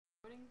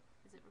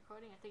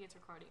recording? I think it's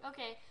recording.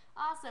 Okay,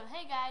 awesome.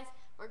 Hey guys,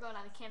 we're going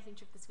on a camping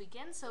trip this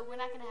weekend, so I'm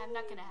not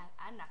gonna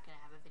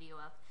have a video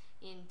up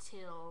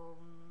until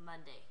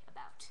Monday,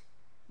 about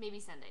maybe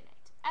Sunday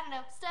night. I don't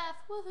know, stuff.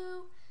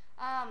 Woohoo!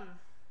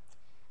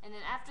 And then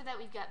after that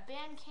we've got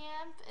band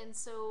camp, and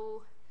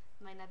so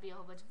might not be a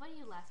whole bunch. What are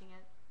you laughing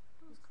at?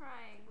 I was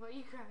crying. Why are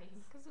you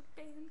crying? Because of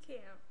band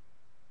camp.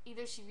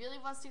 Either she really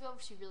wants to go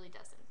or she really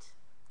doesn't.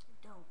 I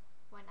don't.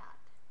 Why not?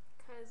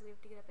 Because we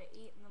have to get up at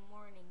 8 in the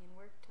morning and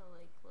work till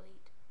like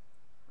late.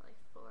 Like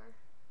 4.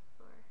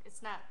 It's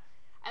not.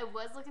 I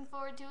was looking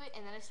forward to it,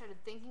 and then I started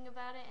thinking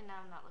about it, and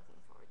now I'm not looking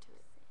forward to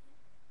it.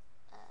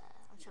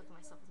 I'm choking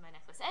myself with my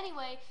necklace.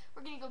 Anyway,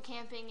 we're gonna go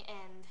camping,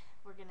 and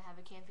we're gonna have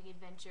a camping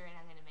adventure, and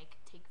I'm gonna make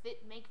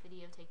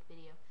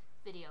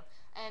video,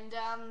 and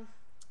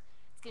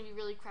it's gonna be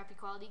really crappy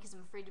quality because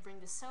I'm afraid to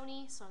bring the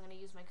Sony, so I'm gonna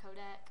use my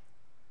Kodak.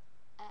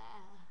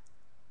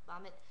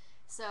 Vomit.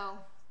 So,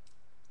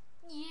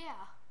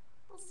 yeah.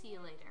 We'll see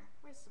you later.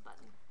 Where's the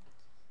button?